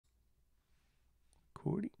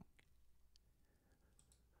Recording.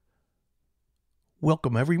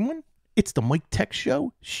 Welcome, everyone. It's the Mike Tech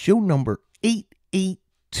Show, show number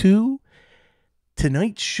 882.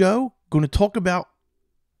 Tonight's show, going to talk about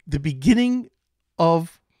the beginning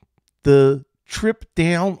of the trip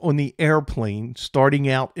down on the airplane starting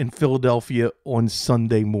out in Philadelphia on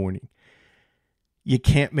Sunday morning. You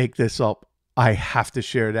can't make this up. I have to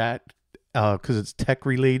share that because it's tech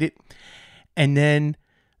related. And then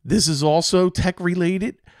this is also tech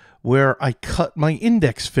related, where I cut my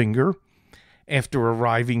index finger after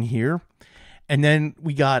arriving here. And then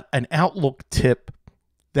we got an Outlook tip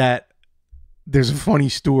that there's a funny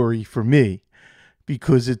story for me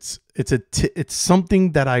because it's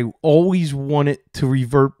something that I always wanted to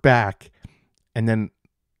revert back. And then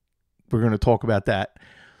we're going to talk about that.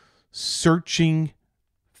 Searching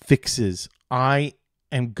fixes. I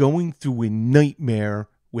am going through a nightmare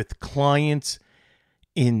with clients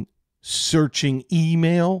in searching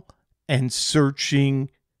email and searching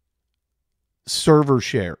server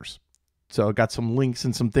shares. So I got some links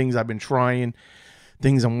and some things I've been trying,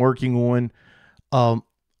 things I'm working on.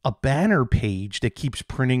 A banner page that keeps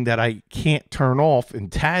printing that I can't turn off.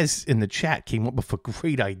 And Taz in the chat came up with a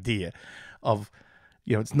great idea of,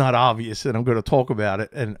 it's not obvious, and I'm going to talk about it,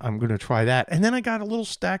 and I'm going to try that. And then I got a little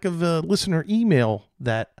stack of listener email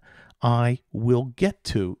that I will get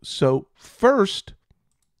to. So first,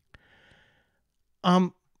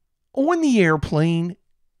 on the airplane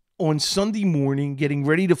on Sunday morning, getting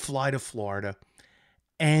ready to fly to Florida,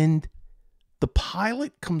 and the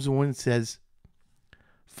pilot comes on and says,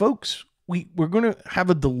 folks, we're going to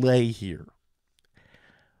have a delay here.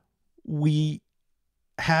 We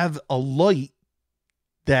have a light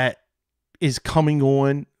that is coming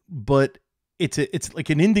on, but it's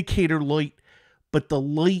like an indicator light, but the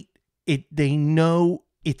light, they know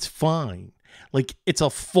it's fine. Like it's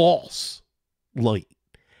a false light,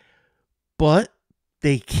 but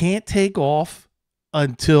they can't take off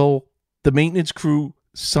until the maintenance crew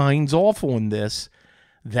signs off on this,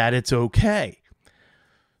 that it's okay.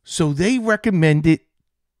 So they recommended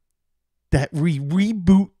that we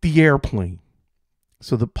reboot the airplane.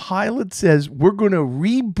 So the pilot says, we're going to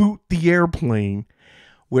reboot the airplane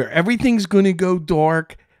where everything's going to go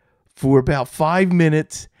dark for about 5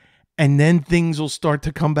 minutes, and then things will start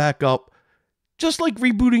to come back up, just like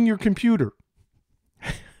rebooting your computer.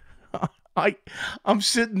 I'm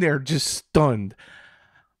sitting there just stunned.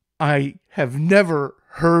 I have never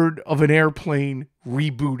heard of an airplane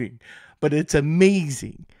rebooting, but it's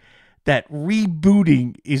amazing that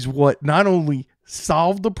rebooting is what not only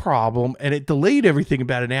solved the problem, and it delayed everything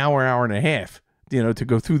about an hour and a half, to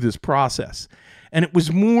go through this process. And it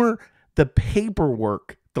was more the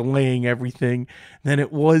paperwork delaying everything than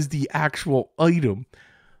it was the actual item.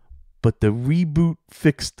 But the reboot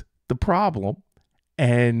fixed the problem,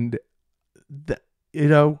 and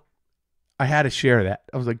I had to share that.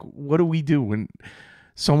 I was like, what do we do when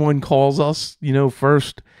someone calls us,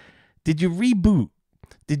 first, did you reboot?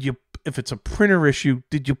 If it's a printer issue,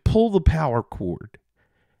 did you pull the power cord?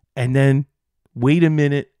 And then wait a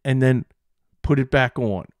minute and then put it back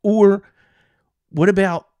on? Or what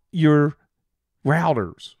about your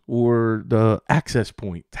routers or the access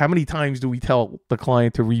point? How many times do we tell the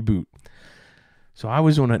client to reboot? So I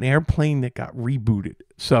was on an airplane that got rebooted.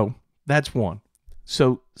 So that's one.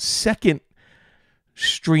 So second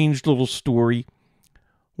strange little story.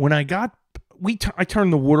 When I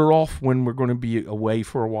turned the water off when we're going to be away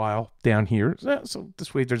for a while down here. So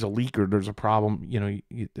this way, if there's a leak or there's a problem,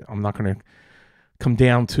 I'm not going to come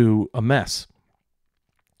down to a mess.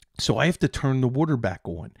 So I have to turn the water back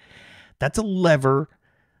on. That's a lever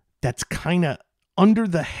that's kind of under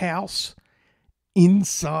the house,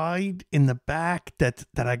 inside in the back, that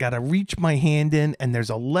I got to reach my hand in, and there's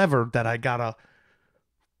a lever that I got to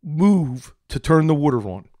move to turn the water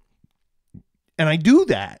on. And I do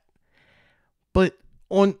that. But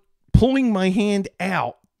on pulling my hand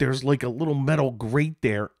out, there's like a little metal grate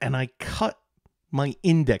there, and I cut my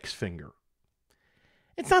index finger.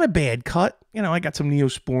 It's not a bad cut. I got some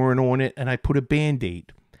Neosporin on it, and I put a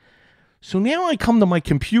Band-Aid. So now I come to my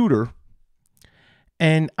computer,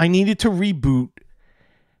 and I needed to reboot.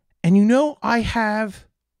 And I have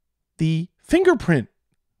the fingerprint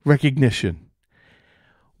recognition.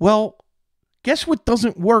 Well, guess what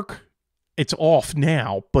doesn't work? It's off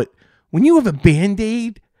now, but when you have a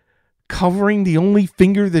Band-Aid covering the only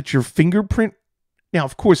finger that's your fingerprint, now,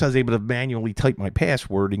 of course, I was able to manually type my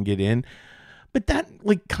password and get in, but that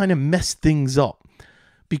kind of messed things up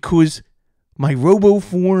because my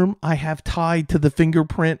RoboForm I have tied to the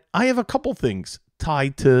fingerprint. I have a couple things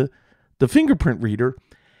tied to the fingerprint reader.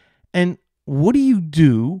 And what do you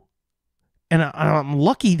do And I'm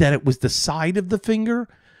lucky that it was the side of the finger.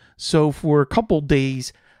 So for a couple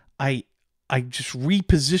days, I just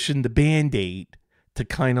repositioned the Band-Aid to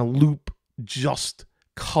kind of loop, just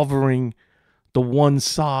covering the one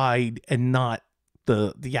side and not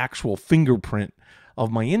the actual fingerprint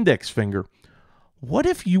of my index finger. What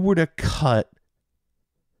if you were to cut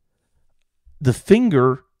the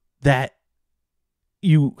finger that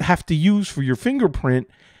you have to use for your fingerprint,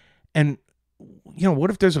 and what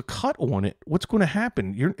if there's a cut on it? What's going to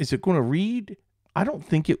happen? Is it going to read? I don't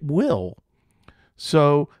think it will.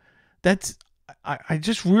 So I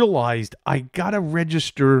just realized I got to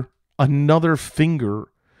register another finger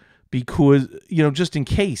because, just in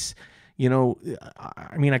case,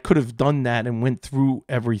 I could have done that and went through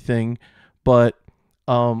everything, but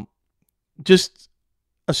just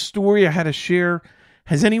a story I had to share.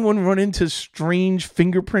 Has anyone run into strange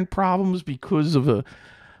fingerprint problems because of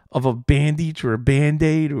a bandage or a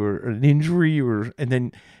Band-Aid or an injury, and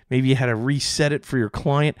then maybe you had to reset it for your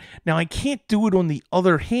client? Now, I can't do it on the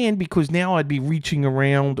other hand because now I'd be reaching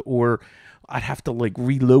around, or I'd have to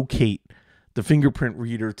relocate the fingerprint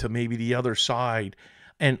reader to maybe the other side.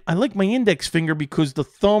 And I like my index finger because the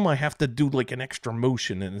thumb, I have to do an extra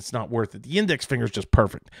motion and it's not worth it. The index finger is just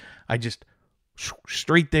perfect. I just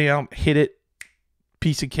straight down, hit it,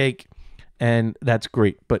 piece of cake, and that's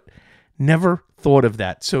great. But never thought of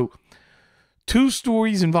that. So 2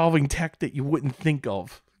 stories involving tech that you wouldn't think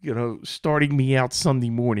of, starting me out Sunday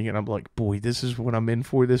morning. And I'm like, boy, this is what I'm in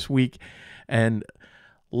for this week. And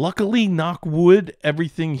luckily, knock wood,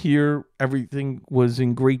 everything was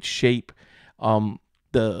in great shape.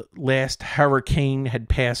 The last hurricane had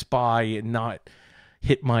passed by and not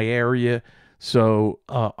hit my area. So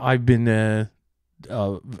I've been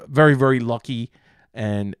very, very lucky,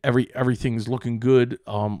 and everything's looking good.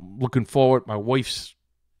 Looking forward. My wife's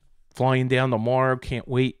flying down tomorrow. Can't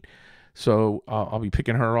wait. So I'll be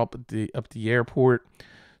picking her up at the airport.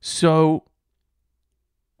 So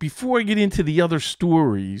before I get into the other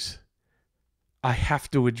stories, I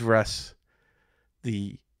have to address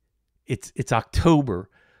it's October,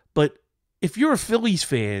 but if you're a Phillies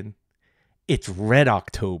fan, it's Red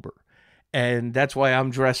October. And that's why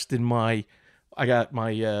I'm dressed in I got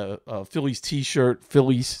my Phillies t-shirt,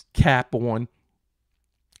 Phillies cap on.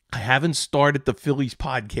 I haven't started the Phillies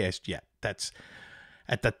podcast yet. That's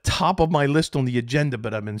at the top of my list on the agenda,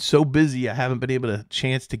 but I've been so busy I haven't been able to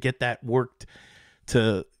chance to get that worked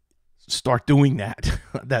to start doing that.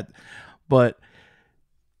 But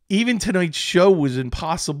even tonight's show was in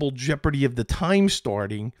possible jeopardy of the time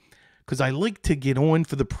starting, because I like to get on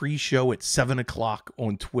for the pre-show at 7 o'clock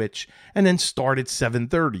on Twitch and then start at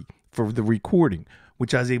 7:30 for the recording,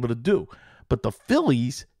 which I was able to do. But the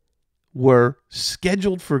Phillies were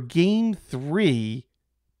scheduled for Game 3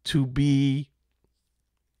 to be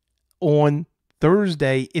on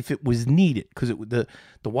Thursday if it was needed, because the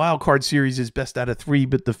wild card series is best out of 3,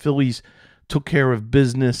 but the Phillies took care of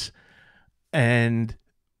business and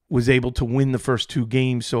was able to win the first 2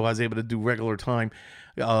 games, so I was able to do regular time.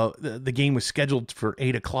 The game was scheduled for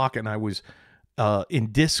 8 o'clock, and I was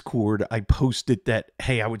in Discord. I posted that,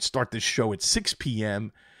 hey, I would start this show at 6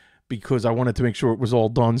 p.m. because I wanted to make sure it was all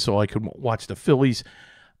done so I could watch the Phillies.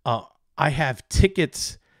 I have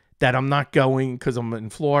tickets that I'm not going because I'm in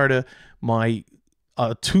Florida. My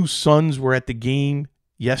 2 sons were at the game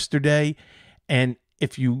yesterday, and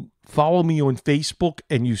if you follow me on Facebook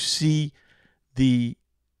and you see the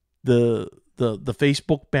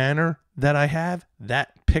Facebook banner that I have,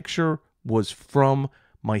 that picture was from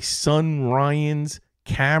my son Ryan's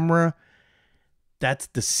camera. That's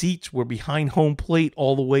the seats were behind home plate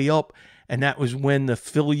all the way up, and that was when the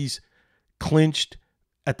Phillies clinched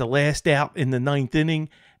at the last out in the 9th inning,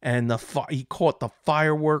 and he caught the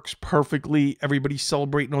fireworks perfectly. Everybody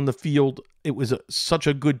celebrating on the field. It was such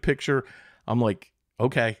a good picture. I'm like,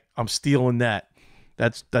 okay, I'm stealing that.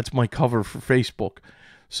 That's my cover for Facebook.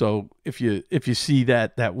 So if you see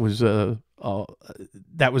that was a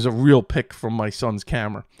real pic from my son's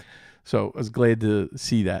camera. So I was glad to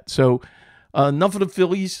see that. So enough of the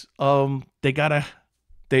Phillies. They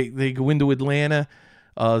go into Atlanta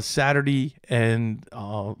Saturday, and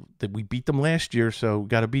we beat them last year, so we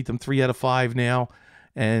got to beat them 3 out of 5 now.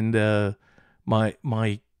 And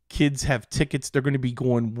my kids have tickets. They're going to be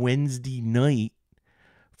going Wednesday night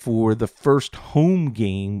for the first home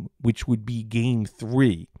game, which would be Game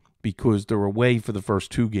 3, because they're away for the first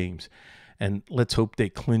 2 games. And let's hope they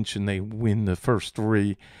clinch and they win the first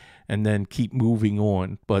 3 and then keep moving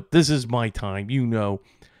on. But this is my time.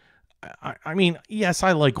 I mean, yes,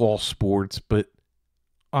 I like all sports, but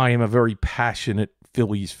I am a very passionate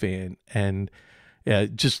Phillies fan. And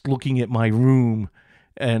just looking at my room,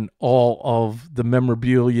 and all of the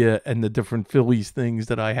memorabilia and the different Phillies things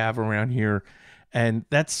that I have around here. And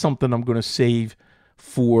that's something I'm going to save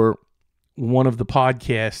for one of the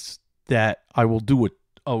podcasts that I will do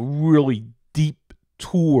a really deep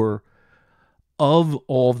tour of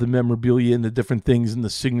all of the memorabilia and the different things and the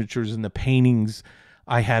signatures and the paintings.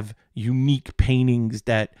 I have unique paintings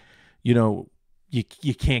that,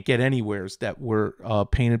 you can't get anywheres that were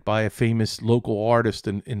painted by a famous local artist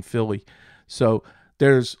in Philly. So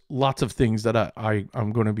there's lots of things that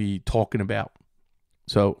I'm going to be talking about.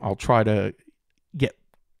 So I'll try to get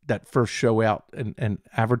that first show out and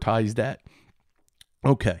advertise that.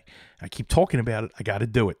 Okay, I keep talking about it. I got to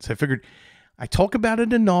do it. So I figured I talk about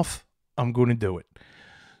it enough. I'm going to do it.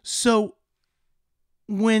 So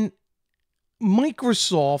when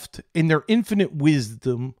Microsoft, in their infinite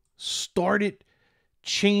wisdom, started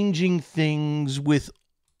changing things with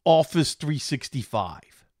Office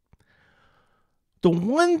 365, the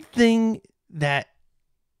one thing that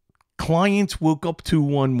clients woke up to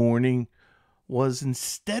one morning was,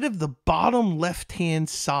 instead of the bottom left-hand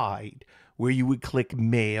side where you would click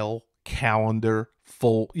mail, calendar,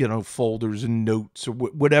 folders and notes, or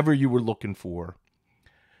whatever you were looking for,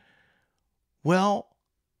 well,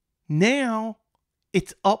 now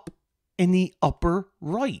it's up in the upper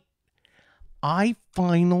right. I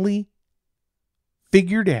finally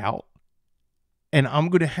figured out, and I'm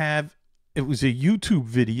going to have, it was a YouTube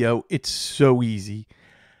video. It's so easy.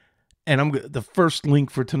 And the first link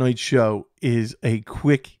for tonight's show is a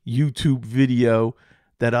quick YouTube video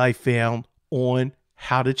that I found on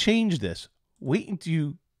how to change this. Wait until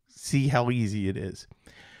you see how easy it is.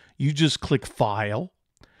 You just click File,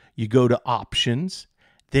 you go to Options,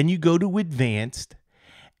 then you go to Advanced,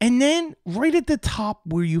 and then right at the top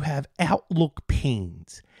where you have Outlook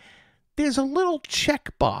panes, there's a little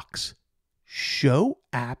checkbox, Show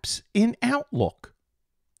Apps in Outlook.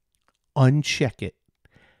 Uncheck it.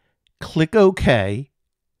 Click OK,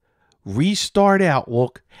 restart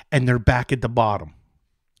Outlook, and they're back at the bottom.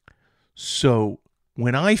 So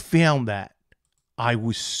when I found that, I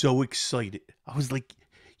was so excited. I was like,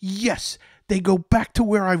 yes, they go back to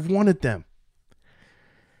where I've wanted them.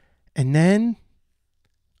 And then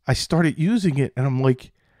I started using it, and I'm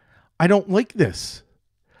like, I don't like this.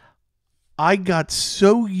 I got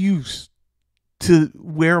so used to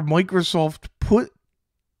where Microsoft put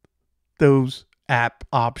those app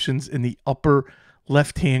options in the upper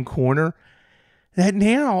left-hand corner that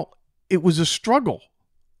now it was a struggle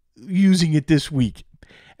using it this week.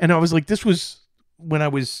 And I was like, this was when I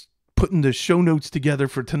was putting the show notes together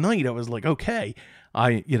for tonight. I was like, okay,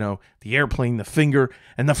 the airplane, the finger,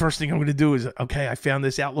 and the first thing I'm going to do is, okay, I found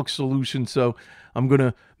this Outlook solution. So I'm going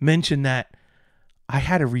to mention that I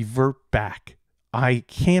had to revert back. I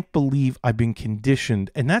can't believe I've been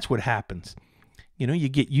conditioned. And that's what happens. You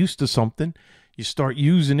get used to something. You start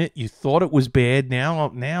using it. You thought it was bad.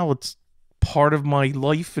 Now it's part of my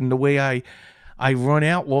life and the way I run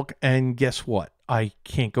Outlook. And guess what? I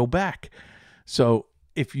can't go back. So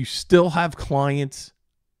if you still have clients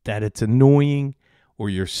that it's annoying, or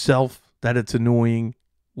yourself that it's annoying,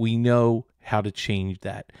 we know how to change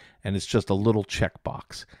that. And it's just a little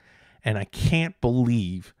checkbox. And I can't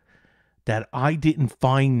believe that I didn't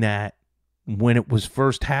find that when it was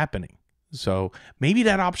first happening. So maybe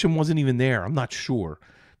that option wasn't even there. I'm not sure,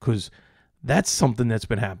 because that's something that's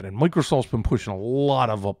been happening. Microsoft's been pushing a lot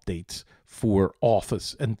of updates for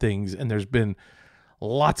Office and things, and there's been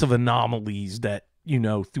lots of anomalies that,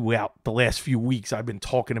 throughout the last few weeks, I've been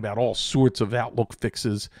talking about all sorts of Outlook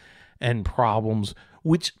fixes and problems,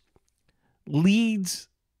 which leads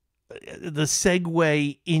the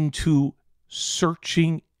segue into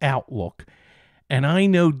searching Outlook. And I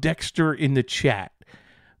know Dexter in the chat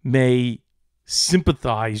may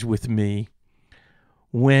sympathize with me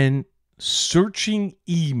when searching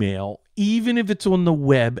email, even if it's on the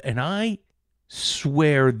web, and I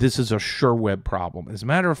swear this is a SureWeb problem. As a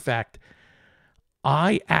matter of fact,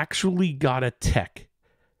 I actually got a tech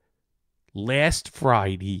last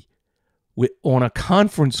Friday on a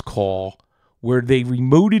conference call where they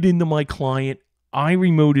remoted into my client, I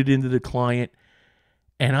remoted into the client,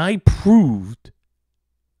 and I proved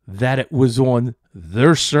that it was on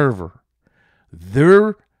their server,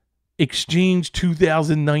 their Exchange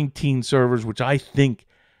 2019 servers, which I think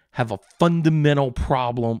have a fundamental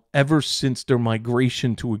problem ever since their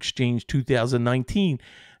migration to Exchange 2019.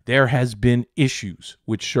 There has been issues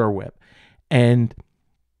with SureWeb. And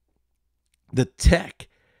the tech,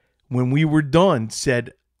 when we were done,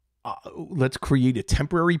 said, let's create a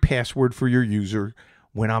temporary password for your user.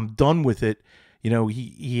 When I'm done with it,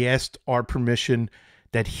 he asked our permission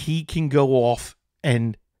that he can go off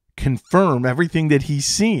and confirm everything that he's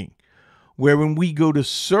seeing. Where when we go to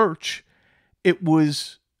search, it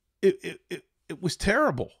was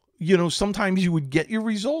terrible. You know, sometimes you would get your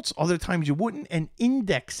results, other times you wouldn't, and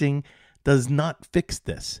indexing does not fix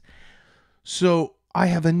this. So I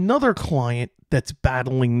have another client that's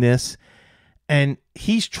battling this, and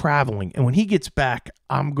he's traveling, and when he gets back,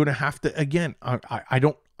 I'm going to have to, again, I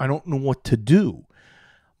don't know what to do.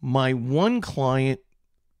 My one client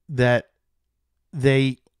that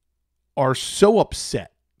they are so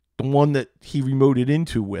upset, the one that he remoted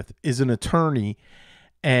into with, is an attorney,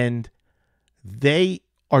 and they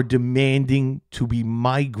are demanding to be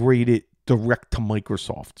migrated direct to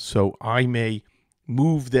Microsoft. So I may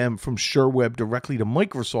move them from SureWeb directly to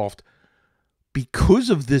Microsoft because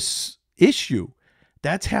of this issue.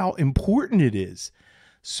 That's how important it is.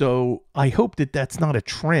 So I hope that that's not a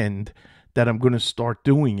trend, that I'm going to start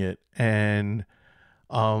doing it. And,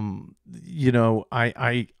 you know,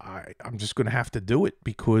 I'm just going to have to do it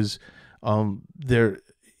because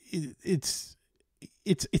it's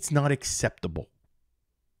not acceptable.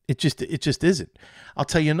 It just isn't. I'll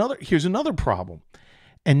tell you here's another problem.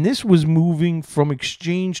 And this was moving from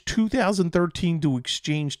Exchange 2013 to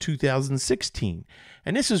Exchange 2016.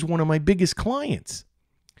 And this is one of my biggest clients.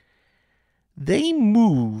 They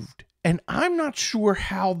moved, and I'm not sure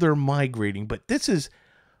how they're migrating, but this is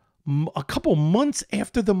a couple months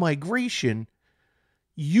after the migration.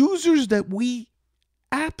 Users that we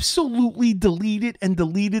absolutely deleted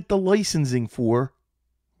the licensing for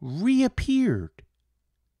reappeared.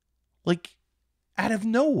 Like out of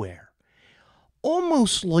nowhere.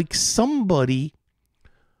 Almost like somebody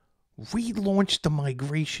relaunched the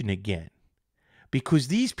migration again, because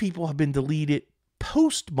these people have been deleted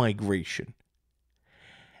post-migration.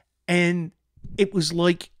 And it was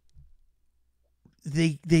like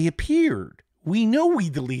they appeared. We know we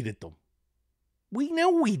deleted them. We know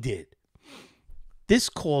we did. This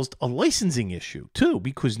caused a licensing issue too,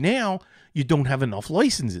 because now you don't have enough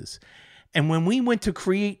licenses. And when we went to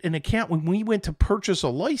create an account, when we went to purchase a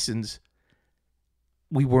license,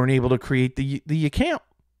 we weren't able to create the account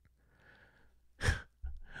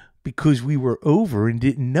because we were over and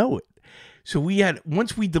didn't know it. So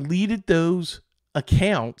once we deleted those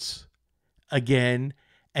accounts again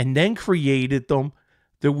and then created them,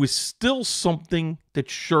 there was still something that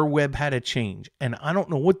SureWeb had to change. And I don't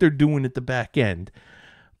know what they're doing at the back end,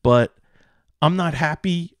 but I'm not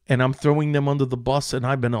happy, and I'm throwing them under the bus. And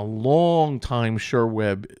I've been a long time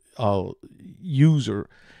SureWeb user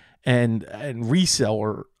and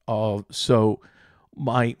reseller. So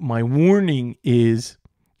my warning is,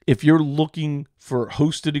 if you're looking for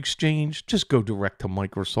hosted exchange, just go direct to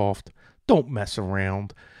Microsoft. Don't mess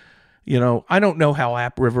around. You know, I don't know how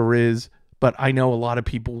AppRiver is, but I know a lot of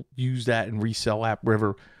people use that and resell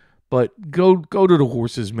AppRiver. But go to the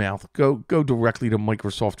horse's mouth. Go directly to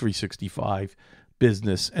Microsoft 365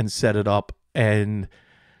 Business and set it up, and,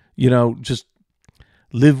 you know, just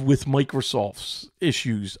live with Microsoft's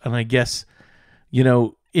issues. And I guess, you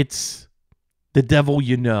know, it's the devil,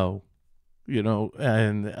 and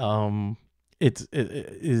it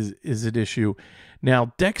is an issue.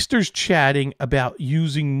 Now, Dexter's chatting about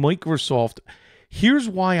using Microsoft. Here's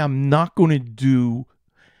why I'm not going to do.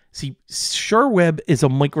 See, SureWeb is a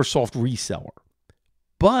Microsoft reseller,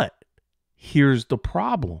 but here's the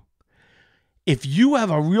problem. If you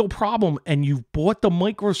have a real problem and you've bought the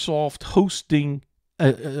Microsoft hosting,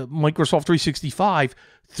 Microsoft 365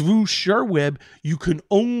 through SureWeb, you can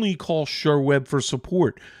only call SureWeb for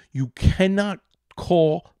support. You cannot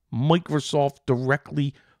call Microsoft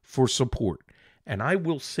directly for support. And I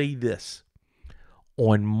will say this,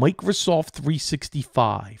 on Microsoft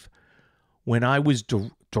 365, when I was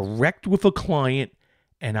direct with a client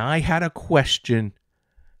and I had a question,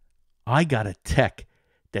 I got a tech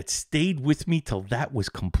that stayed with me till that was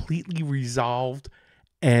completely resolved,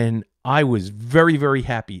 and I was very, very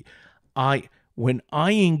happy. When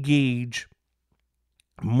I engage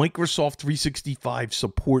Microsoft 365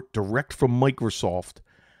 support direct from Microsoft,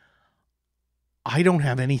 I don't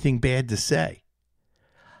have anything bad to say.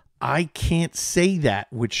 I can't say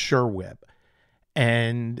that with SureWeb.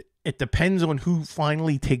 And it depends on who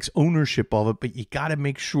finally takes ownership of it, but you got to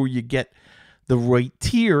make sure you get the right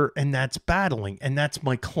tier, and that's battling. And that's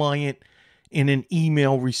my client in an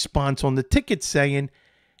email response on the ticket saying,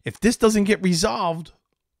 if this doesn't get resolved,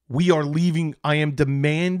 we are leaving. I am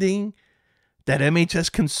demanding that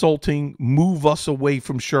MHS Consulting move us away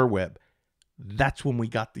from SureWeb. That's when we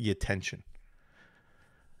got the attention.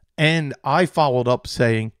 And I followed up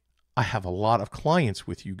saying, I have a lot of clients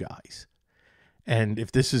with you guys. And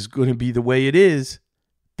if this is going to be the way it is,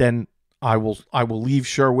 then I will leave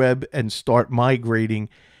SureWeb and start migrating.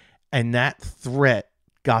 and that threat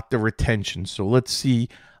got their attention. So let's see.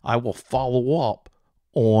 I will follow up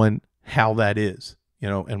on how that is,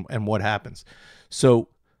 and what happens. So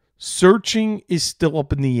searching is still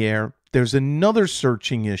up in the air. There's another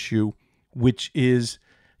searching issue, which is,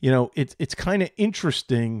 it's kind of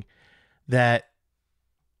interesting that,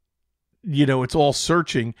 it's all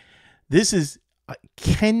searching. This is, I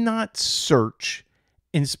cannot search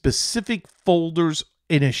in specific folders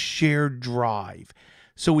in a shared drive.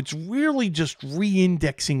 So it's really just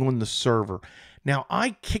re-indexing on the server. Now,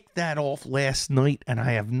 I kicked that off last night, and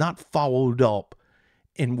I have not followed up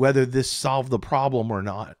in whether this solved the problem or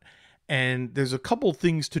not. And there's a couple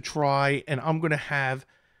things to try, and I'm going to have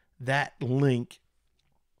that link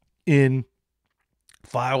in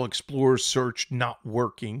File Explorer search not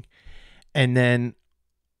working. And then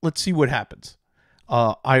let's see what happens.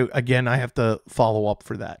 I have to follow up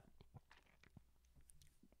for that.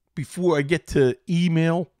 Before I get to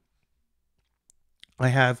email, I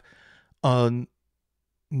have a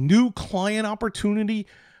new client opportunity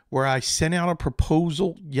where I sent out a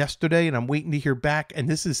proposal yesterday, and I'm waiting to hear back. And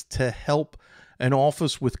this is to help an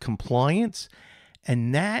office with compliance.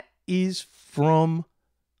 And that is from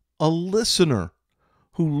a listener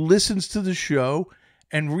who listens to the show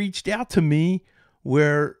and reached out to me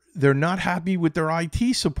where they're not happy with their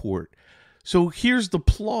IT support. So here's the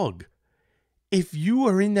plug. If you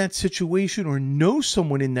are in that situation or know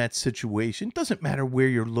someone in that situation, it doesn't matter where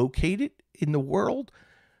you're located in the world,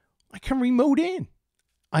 I can remote in.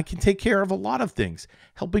 I can take care of a lot of things,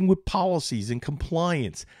 helping with policies and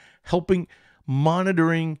compliance, helping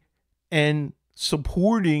monitoring and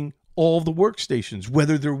supporting all the workstations,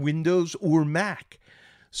 whether they're Windows or Mac.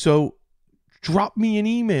 So drop me an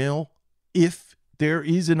email if there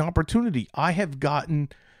is an opportunity. I have gotten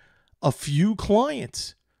a few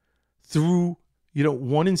clients through,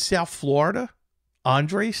 one in South Florida.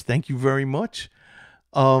 Andres, thank you very much.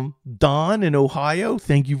 Don in Ohio,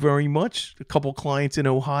 thank you very much. A couple clients in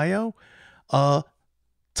Ohio. Tom,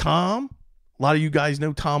 a lot of you guys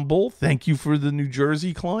know Tom Bull. Thank you for the New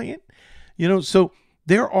Jersey client. So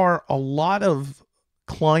there are a lot of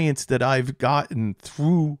clients that I've gotten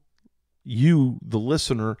through you, the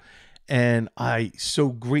listener, and I so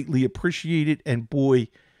greatly appreciate it. And boy,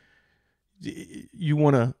 you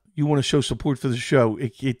want to show support for the show.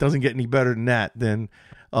 It doesn't get any better than that, than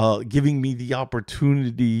giving me the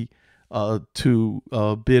opportunity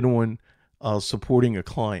to bid on supporting a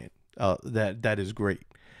client. That is great.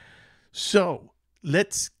 So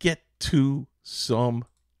let's get to some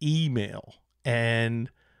email. And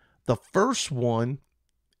the first one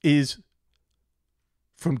is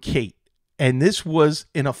from Kate. And this was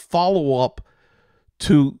in a follow-up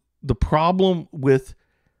to the problem with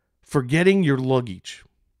forgetting your luggage.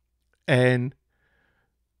 And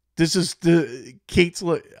this is Kate's.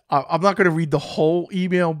 I'm not going to read the whole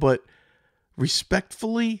email, but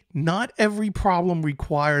respectfully, not every problem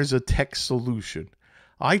requires a tech solution.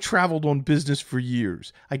 I traveled on business for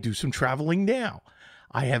years. I do some traveling now.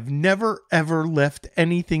 I have never, ever left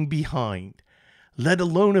anything behind, let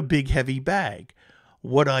alone a big, heavy bag.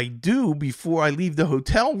 What I do before I leave the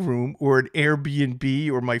hotel room or an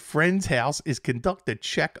Airbnb or my friend's house is conduct a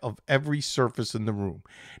check of every surface in the room.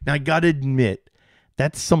 Now, I got to admit,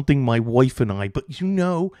 that's something my wife and I, but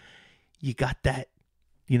you got that,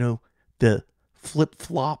 the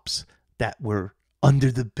flip-flops that were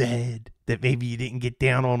under the bed that maybe you didn't get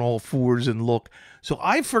down on all fours and look. So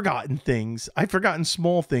I've forgotten things. I've forgotten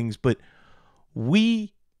small things, but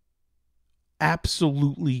we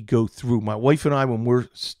absolutely go through. My wife and I, when we're,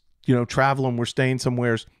 traveling, we're staying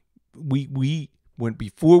somewhere,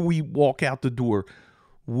 before we walk out the door,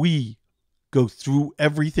 we go through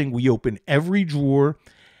everything. We open every drawer.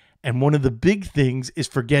 And one of the big things is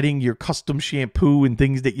forgetting your custom shampoo and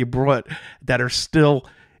things that you brought that are still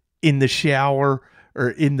in the shower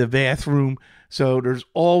or in the bathroom. So there's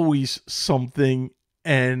always something,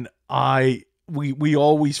 and we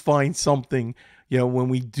always find something, when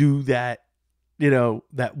we do that,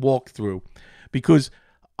 that walkthrough, because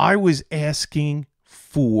I was asking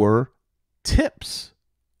for tips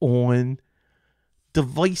on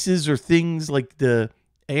devices or things like the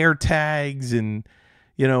AirTags and,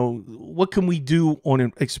 what can we do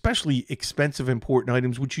on especially expensive, important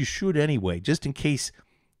items, which you should anyway, just in case.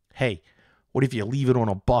 Hey, what if you leave it on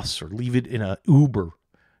a bus or leave it in a Uber?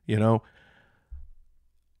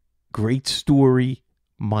 Great story.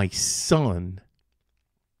 My son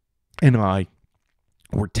and I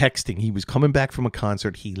were texting. He was coming back from a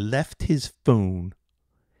concert. He left his phone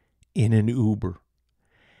in an Uber.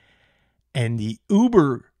 And the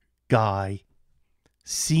Uber guy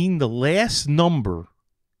seen the last number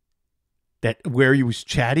that where he was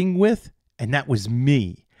chatting with, and that was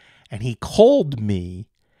me. And he called me,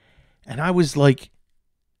 and I was like,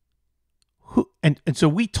 who? And so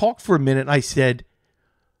we talked for a minute. And I said,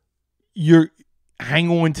 hang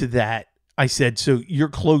on to that. I said, so you're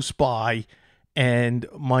close by, and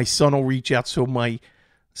my son will reach out. So my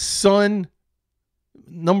son,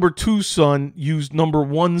 number 2 son, used number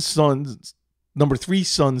 3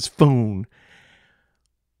 son's phone,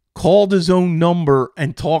 called his own number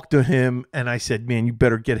and talked to him. And I said, man, you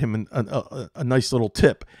better get him a nice little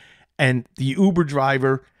tip. And the Uber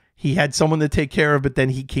driver, he had someone to take care of, but then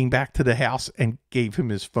he came back to the house and gave him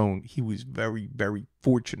his phone. He was very, very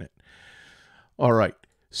fortunate. All right.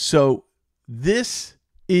 So this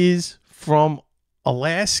is from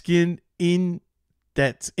Alaskan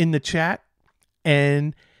that's in the chat.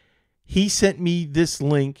 And he sent me this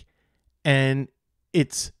link, and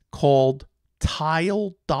it's called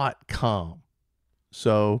tile.com.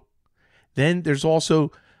 So then there's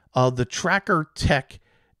also the tracker tech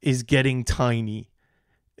is getting tiny.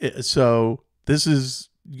 So this is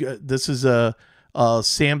a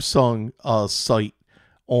Samsung site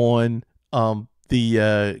on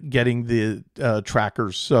the getting the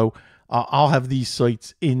trackers. So I'll have these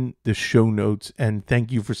sites in the show notes, and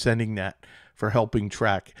thank you for sending that, for helping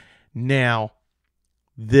track. Now,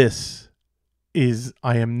 I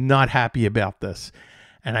am not happy about this,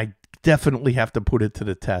 and I definitely have to put it to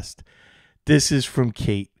the test. This is from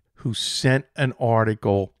Kate, who sent an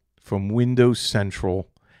article from Windows Central,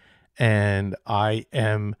 and I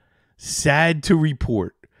am sad to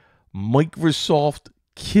report Microsoft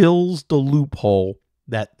kills the loophole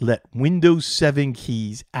that let Windows 7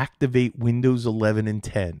 keys activate Windows 11 and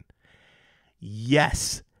 10.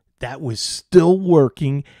 Yes, that was still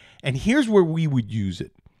working, and here's where we would use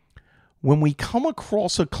it. When we come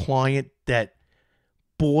across a client that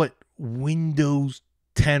bought Windows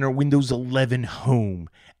 10 or Windows 11 Home,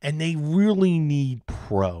 and they really need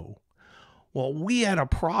Pro. Well, we had a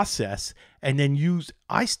process, and then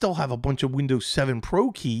I still have a bunch of Windows 7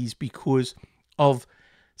 Pro keys because of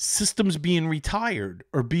systems being retired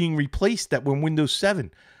or being replaced that were in Windows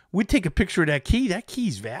 7. We'd take a picture of that key. That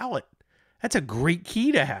key's valid. That's a great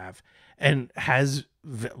key to have, and has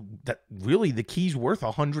that really the key's worth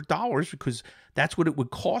 $100 because that's what it would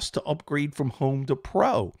cost to upgrade from Home to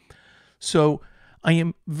Pro. So I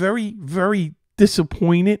am very, very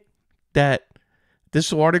disappointed that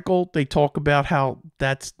this article, they talk about how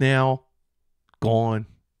that's now gone.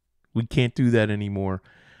 We can't do that anymore.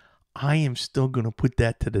 I am still going to put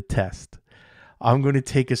that to the test. I'm going to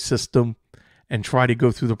take a system and try to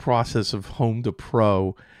go through the process of Home to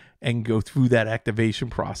Pro and go through that activation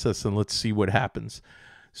process, and let's see what happens.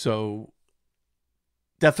 So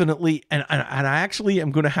definitely, and I actually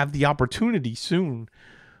am going to have the opportunity soon,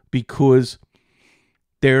 because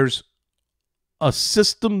there's a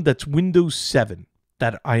system that's Windows 7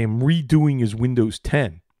 that I am redoing as Windows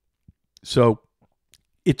 10. So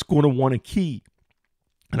it's going to want a key,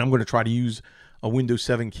 and I'm going to try to use a Windows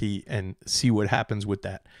 7 key and see what happens with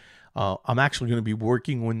that. I'm actually going to be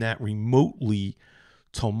working on that remotely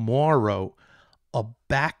tomorrow. A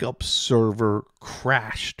backup server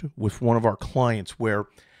crashed with one of our clients where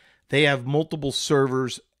they have multiple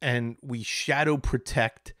servers, and we shadow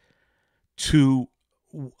protect to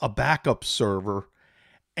a backup server.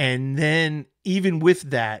 And then even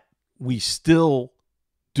with that, we still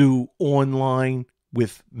do online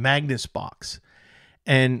with Magnus Box.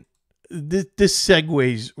 And this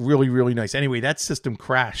segues really, really nice. Anyway, that system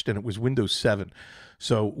crashed, and it was Windows 7.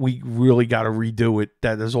 So we really got to redo it.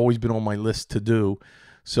 That has always been on my list to do.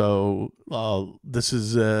 So this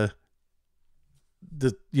is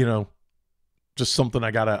just something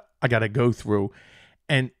I gotta go through.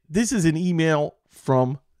 And this is an email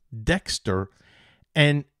from Dexter,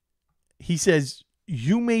 and he says,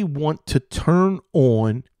 you may want to turn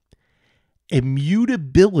on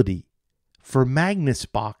immutability for Magnus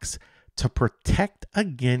Box to protect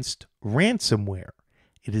against ransomware.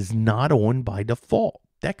 It is not on by default.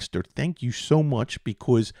 Dexter, thank you so much,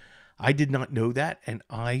 because I did not know that, and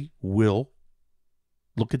I will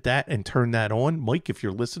look at that and turn that on. Mike, if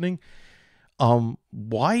you're listening,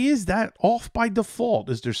 why is that off by default?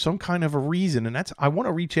 Is there some kind of a reason? And I want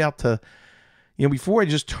to reach out to, before I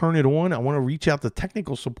just turn it on, I want to reach out to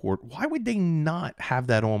technical support. Why would they not have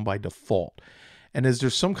that on by default? And is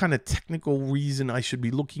there some kind of technical reason I should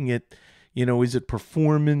be looking at? Is it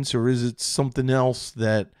performance, or is it something else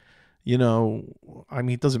that,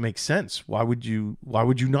 it doesn't make sense. Why would you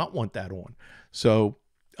not want that on? So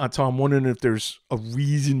I'm wondering if there's a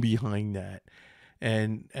reason behind that.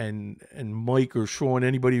 And Mike or Sean,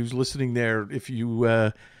 anybody who's listening there, if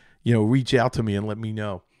you, reach out to me and let me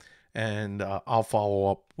know. and I'll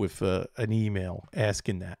follow up with an email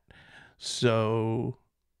asking that. So,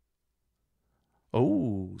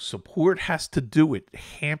 support has to do it.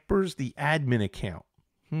 Hampers the admin account.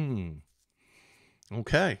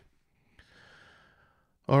 Okay.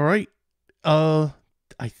 All right. I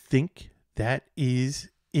think that is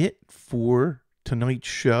it for tonight's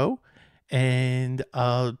show. And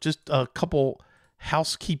just a couple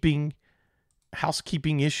housekeeping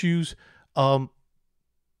issues.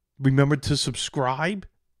 Remember to subscribe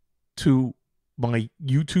to my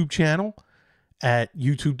YouTube channel at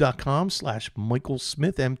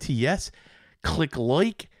youtube.com/MichaelSmithMTS. Click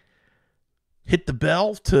like, hit the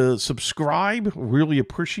bell to subscribe. Really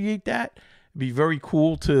appreciate that. It'd be very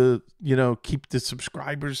cool to, keep the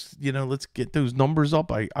subscribers, let's get those numbers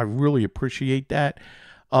up. I really appreciate that.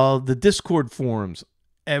 The Discord forums,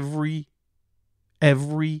 every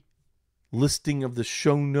listing of the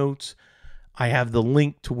show notes, I have the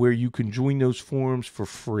link to where you can join those forums for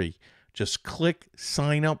free. Just click,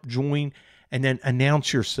 sign up, join, and then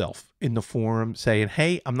announce yourself in the forum saying,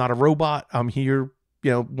 hey, I'm not a robot. I'm here,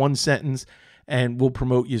 one sentence, and we'll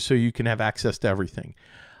promote you so you can have access to everything.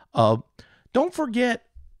 Don't forget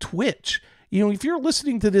Twitch. If you're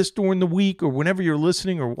listening to this during the week or whenever you're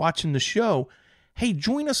listening or watching the show, hey,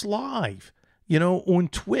 join us live, on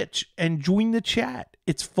Twitch and join the chat.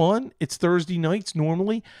 It's fun. It's Thursday nights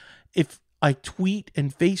normally. If I tweet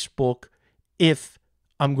and Facebook if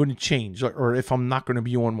I'm going to change or if I'm not going to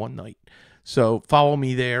be on one night. So follow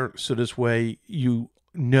me there so this way you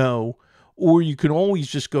know. Or you can always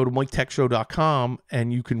just go to MikeTechShow.com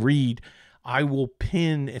and you can read. I will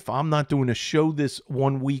pin, if I'm not doing a show this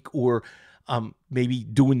one week or maybe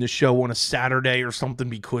doing the show on a Saturday or something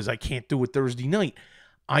because I can't do it Thursday night,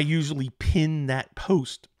 I usually pin that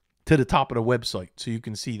post to the top of the website so you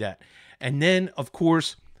can see that. And then, of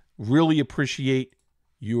course, really appreciate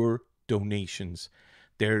your donations.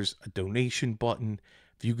 There's a donation button.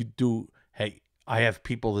 If you could do, hey, I have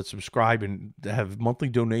people that subscribe and have monthly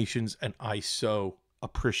donations, and I so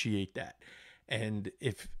appreciate that. And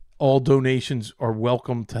if all donations are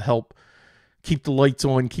welcome to help keep the lights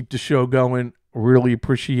on, keep the show going, really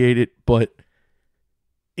appreciate it. But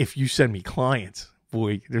if you send me clients,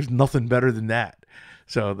 boy, there's nothing better than that.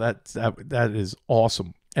 So that is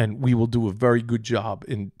awesome. And we will do a very good job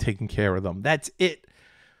in taking care of them. That's it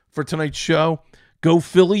for tonight's show. Go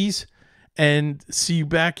Phillies, and see you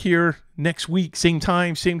back here next week. Same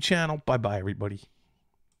time, same channel. Bye-bye, everybody.